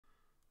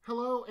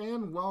Hello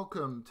and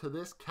welcome to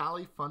this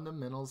Kali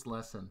Fundamentals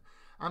lesson.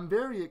 I'm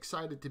very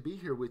excited to be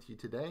here with you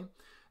today.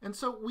 And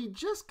so we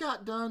just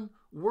got done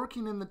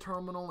working in the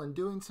terminal and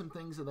doing some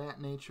things of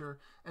that nature,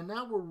 and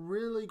now we're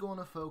really going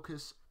to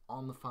focus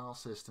on the file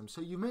system.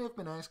 So you may have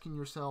been asking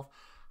yourself,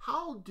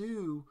 how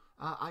do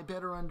I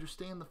better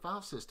understand the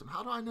file system?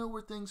 How do I know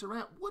where things are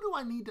at? What do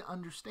I need to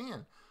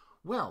understand?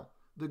 Well,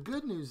 the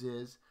good news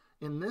is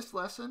in this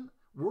lesson,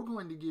 we're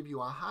going to give you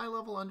a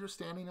high-level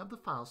understanding of the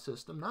file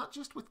system, not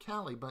just with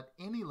Kali, but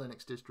any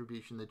Linux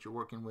distribution that you're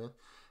working with,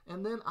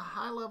 and then a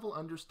high-level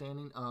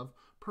understanding of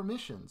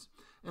permissions.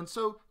 And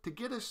so to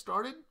get us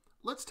started,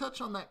 let's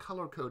touch on that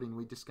color coding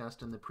we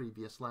discussed in the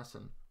previous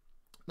lesson.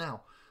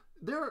 Now,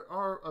 there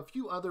are a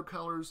few other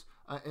colors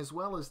as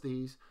well as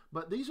these,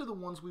 but these are the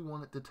ones we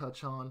wanted to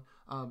touch on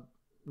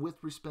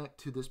with respect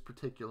to this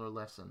particular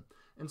lesson.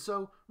 And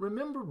so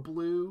remember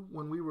blue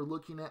when we were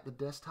looking at the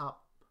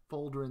desktop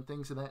folder and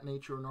things of that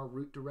nature in our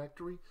root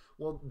directory?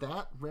 Well,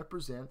 that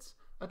represents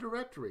a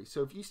directory.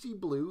 So if you see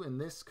blue and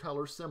this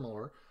color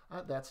similar,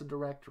 that's a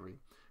directory.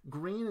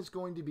 Green is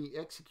going to be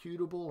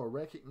executable or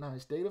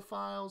recognized data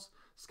files.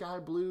 Sky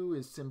blue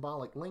is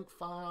symbolic link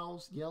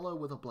files. Yellow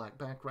with a black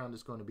background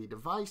is going to be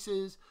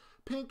devices.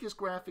 Pink is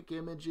graphic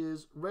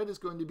images. Red is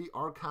going to be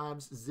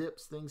archives,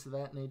 zips, things of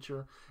that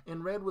nature.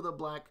 And red with a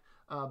black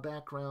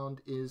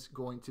background is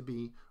going to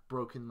be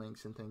broken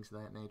links and things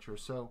of that nature.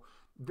 So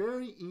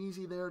very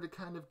easy there to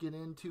kind of get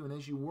into, and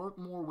as you work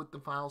more with the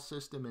file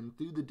system and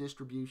through the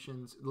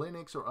distributions,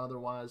 Linux or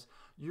otherwise,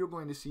 you're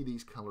going to see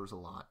these colors a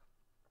lot.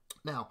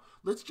 Now,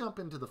 let's jump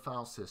into the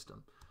file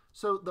system.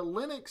 So the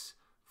Linux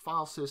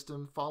file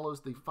system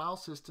follows the File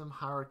System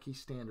Hierarchy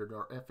Standard,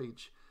 or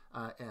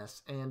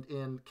FHS, and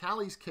in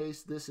Kali's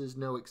case, this is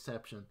no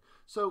exception.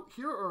 So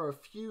here are a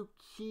few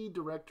key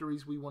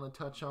directories we want to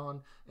touch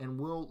on, and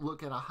we'll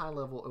look at a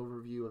high-level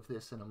overview of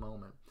this in a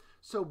moment.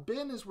 So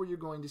bin is where you're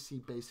going to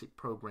see basic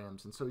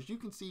programs. And so as you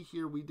can see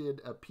here, we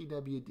did a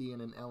pwd and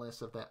an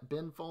ls of that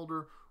bin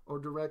folder or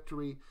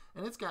directory.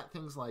 And it's got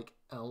things like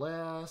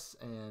ls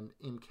and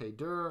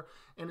mkdir.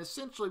 And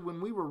essentially when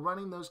we were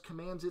running those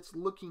commands, it's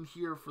looking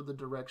here for the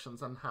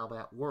directions on how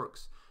that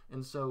works.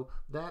 And so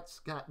that's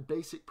got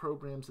basic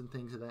programs and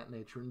things of that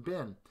nature in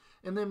bin.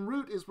 And then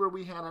root is where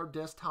we had our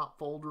desktop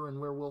folder and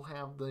where we'll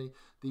have the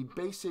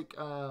basic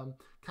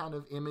kind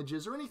of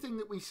images or anything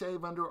that we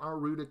save under our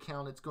root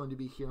account. It's going to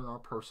be here in our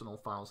personal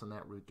files in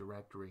that root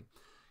directory.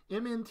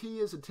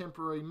 MNT is a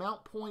temporary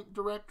mount point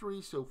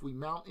directory, so if we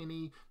mount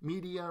any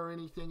media or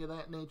anything of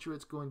that nature,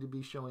 it's going to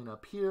be showing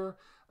up here.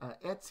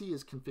 Etsy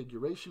is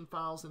configuration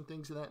files and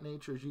things of that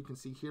nature. As you can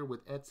see here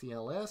with Etsy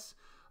ls,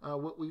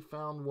 what we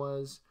found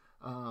was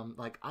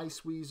like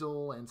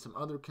Iceweasel and some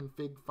other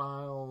config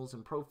files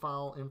and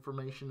profile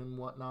information and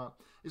whatnot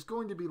is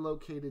going to be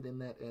located in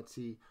that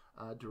Etsy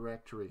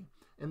directory.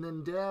 And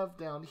then dev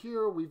down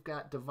here, we've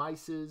got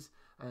devices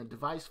and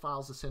device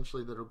files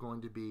essentially that are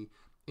going to be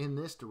in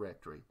this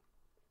directory.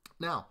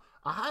 Now,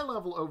 a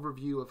high-level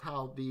overview of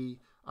how the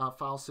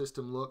file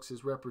system looks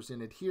is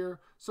represented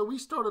here. So we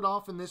started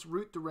off in this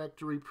root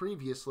directory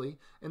previously,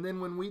 and then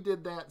when we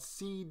did that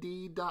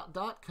cd ...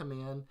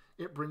 command,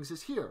 it brings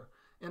us here.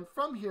 And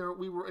from here,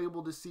 we were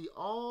able to see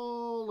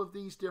all of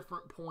these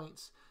different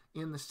points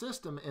in the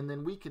system, and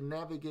then we can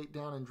navigate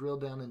down and drill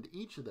down into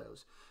each of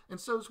those. And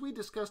so as we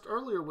discussed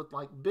earlier with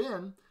like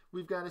bin,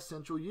 we've got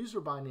essential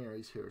user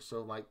binaries here.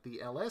 So like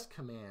the ls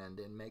command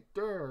and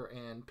makedir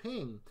and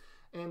ping.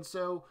 And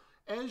so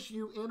as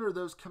you enter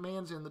those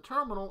commands in the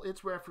terminal,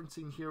 it's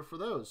referencing here for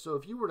those. So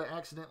if you were to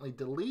accidentally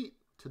delete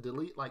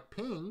like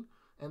ping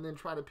and then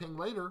try to ping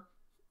later,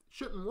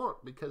 shouldn't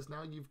work because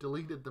now you've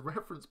deleted the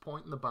reference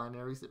point in the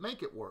binaries that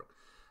make it work.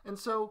 And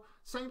so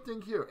same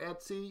thing here.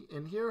 Etsy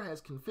in here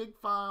has config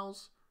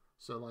files.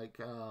 So like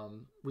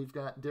we've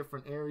got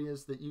different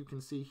areas that you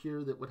can see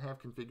here that would have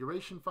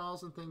configuration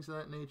files and things of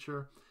that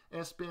nature.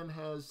 SBin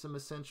has some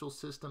essential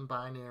system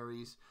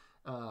binaries,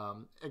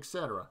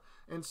 etc.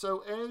 And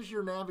so as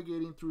you're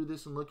navigating through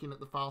this and looking at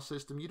the file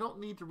system, you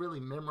don't need to really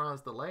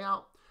memorize the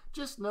layout.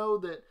 Just know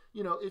that,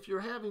 you know, if you're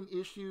having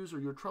issues or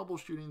you're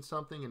troubleshooting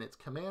something and it's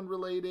command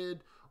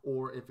related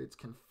or if it's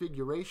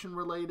configuration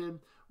related,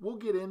 we'll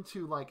get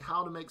into like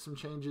how to make some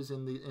changes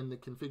in the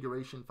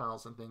configuration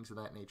files and things of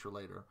that nature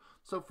later.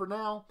 So for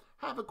now,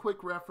 have a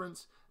quick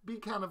reference, be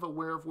kind of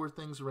aware of where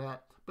things are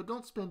at, but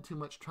don't spend too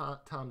much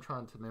time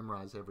trying to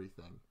memorize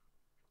everything.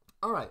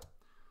 All right,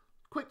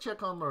 quick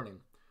check on learning.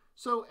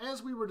 So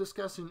as we were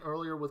discussing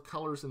earlier with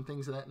colors and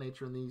things of that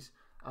nature in these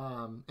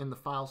in the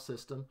file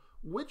system,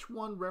 which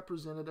one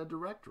represented a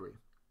directory?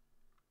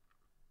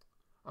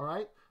 All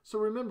right, so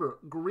remember,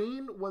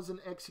 green was an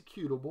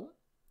executable,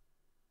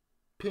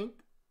 pink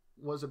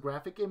was a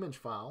graphic image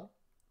file,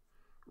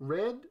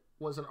 red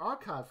was an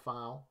archive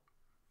file,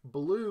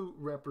 blue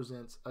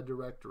represents a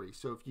directory.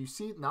 So if you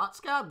see, not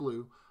sky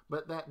blue,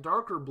 but that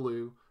darker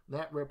blue,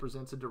 that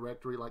represents a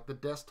directory like the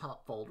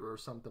desktop folder or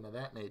something of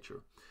that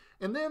nature.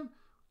 And then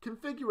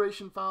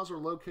configuration files are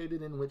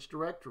located in which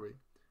directory?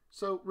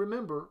 So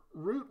remember,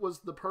 root was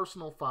the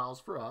personal files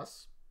for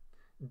us.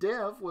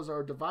 Dev was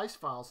our device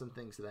files and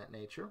things of that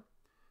nature.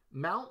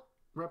 Mount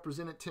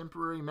represented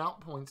temporary mount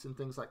points and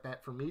things like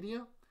that for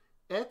media.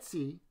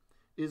 Etc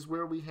is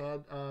where we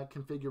had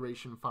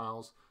configuration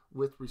files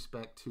with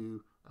respect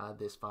to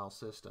this file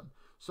system.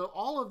 So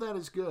all of that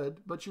is good,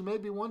 but you may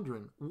be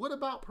wondering, what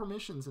about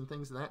permissions and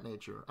things of that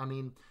nature? I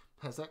mean,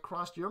 has that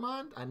crossed your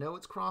mind? I know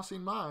it's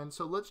crossing mine,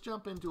 so let's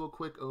jump into a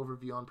quick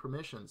overview on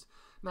permissions.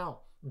 Now,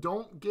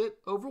 don't get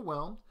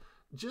overwhelmed.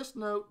 Just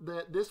note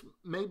that this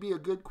may be a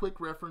good quick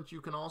reference. You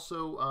can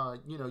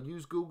also,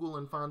 use Google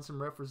and find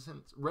some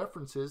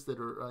references that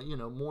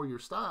are, more your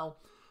style.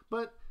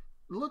 But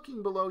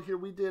looking below here,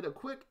 we did a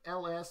quick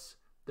ls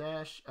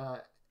dash,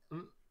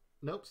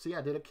 nope, see,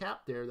 I did a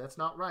cap there. That's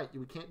not right.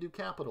 We can't do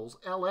capitals,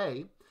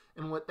 LA.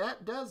 And what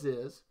that does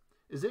is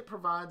it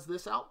provides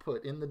this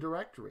output in the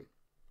directory.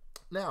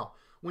 Now,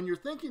 when you're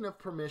thinking of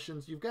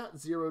permissions, you've got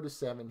 0 to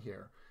 7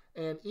 here.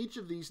 And each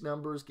of these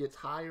numbers gets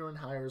higher and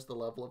higher as the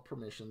level of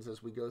permissions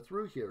as we go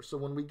through here. So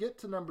when we get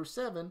to number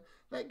 7,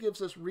 that gives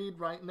us read,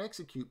 write, and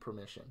execute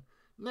permission.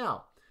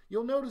 Now,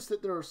 you'll notice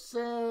that there are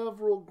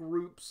several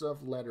groups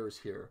of letters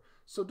here.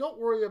 So don't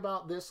worry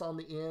about this on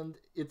the end.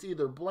 It's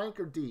either blank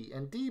or D.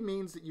 And D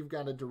means that you've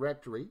got a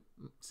directory.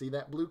 See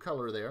that blue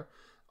color there?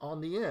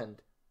 On the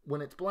end,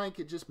 when it's blank,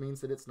 it just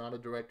means that it's not a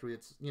directory.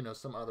 It's,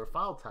 some other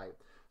file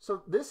type.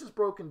 So this is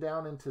broken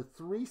down into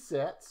 3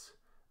 sets,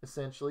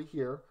 essentially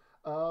here,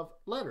 of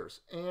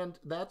letters, and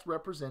that's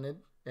represented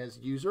as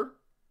user,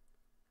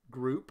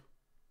 group,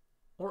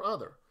 or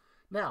other.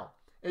 Now,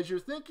 as you're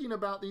thinking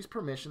about these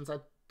permissions,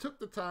 I took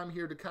the time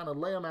here to kind of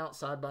lay them out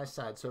side by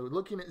side. So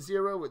looking at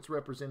 0, it's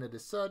represented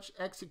as such.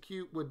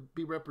 Execute would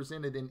be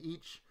represented in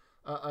each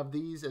of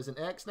these as an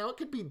X. Now, it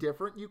could be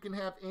different. You can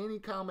have any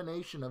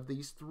combination of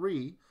these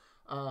 3,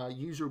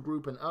 user,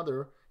 group, and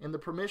other. And the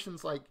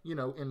permissions, like,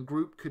 in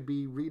group could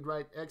be read,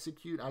 write,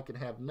 execute. I could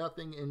have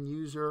nothing in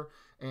user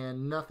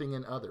and nothing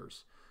in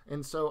others.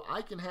 And so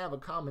I can have a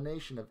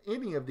combination of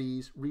any of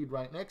these read,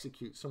 write, and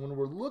execute. So when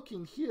we're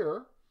looking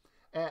here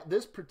at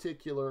this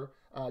particular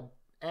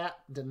at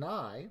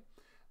deny,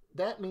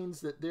 that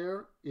means that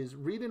there is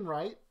read and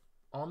write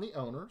on the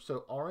owner,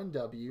 so R and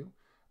W,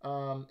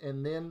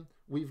 and then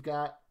we've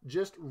got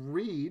just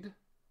read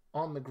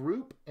on the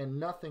group and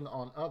nothing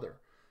on other.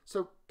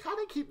 So kind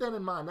of keep that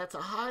in mind. That's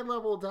a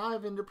high-level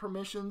dive into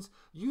permissions.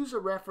 Use a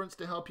reference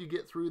to help you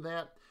get through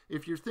that.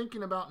 If you're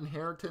thinking about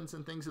inheritance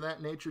and things of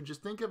that nature,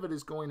 just think of it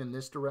as going in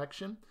this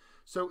direction.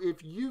 So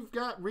if you've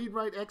got read,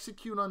 write,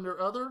 execute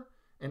under other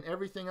and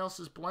everything else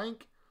is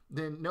blank,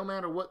 then no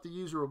matter what the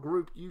user or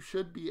group, you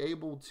should be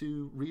able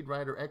to read,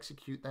 write, or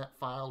execute that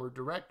file or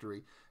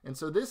directory. And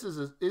so this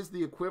is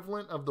the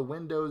equivalent of the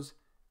Windows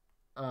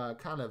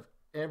kind of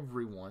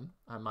everyone.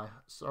 My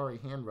sorry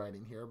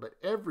handwriting here, but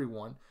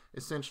everyone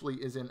essentially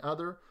is in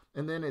other,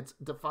 and then it's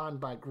defined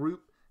by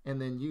group and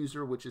then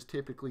user, which is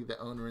typically the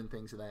owner and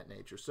things of that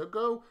nature. So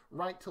go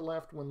right to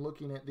left when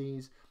looking at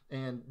these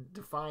and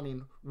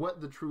defining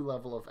what the true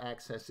level of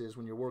access is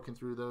when you're working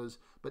through those.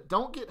 But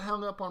don't get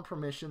hung up on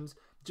permissions.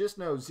 Just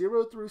know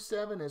 0 through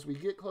 7, as we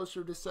get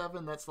closer to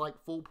 7, that's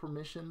like full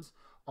permissions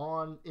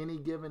on any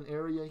given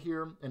area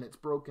here, and it's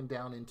broken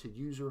down into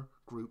user,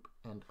 group,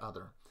 and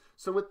other.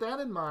 So with that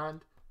in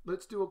mind,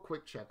 let's do a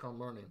quick check on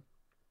learning.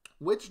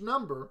 Which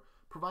number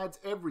provides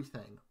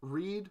everything?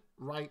 Read,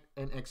 write,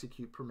 and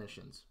execute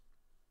permissions.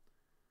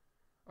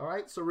 All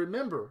right, so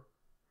remember,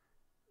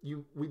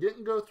 we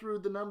didn't go through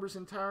the numbers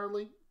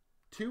entirely.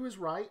 2 is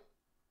write,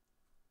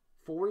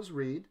 4 is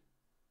read,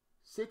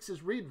 6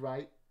 is read,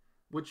 write.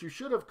 What you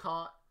should have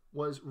caught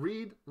was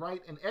read,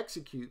 write, and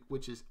execute,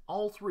 which is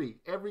all 3,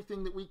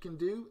 everything that we can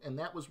do, and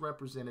that was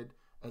represented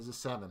as a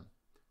 7.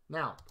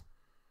 Now,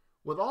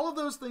 with all of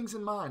those things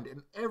in mind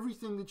and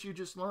everything that you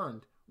just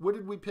learned, what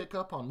did we pick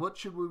up on? What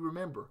should we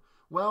remember?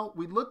 Well,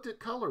 we looked at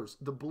colors,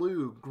 the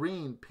blue,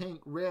 green, pink,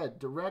 red,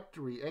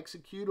 directory,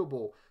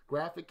 executable,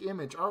 graphic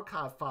image,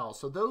 archive file.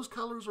 So those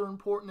colors are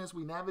important as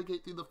we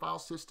navigate through the file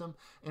system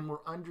and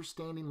we're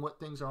understanding what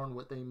things are and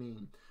what they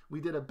mean. We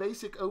did a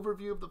basic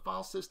overview of the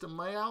file system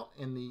layout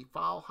and the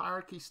file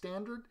hierarchy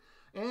standard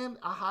and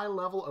a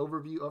high-level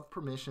overview of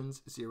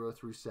permissions 0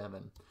 through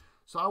 7.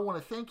 So I want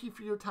to thank you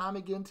for your time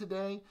again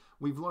today.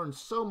 We've learned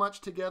so much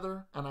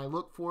together, and I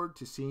look forward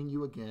to seeing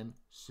you again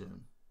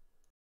soon.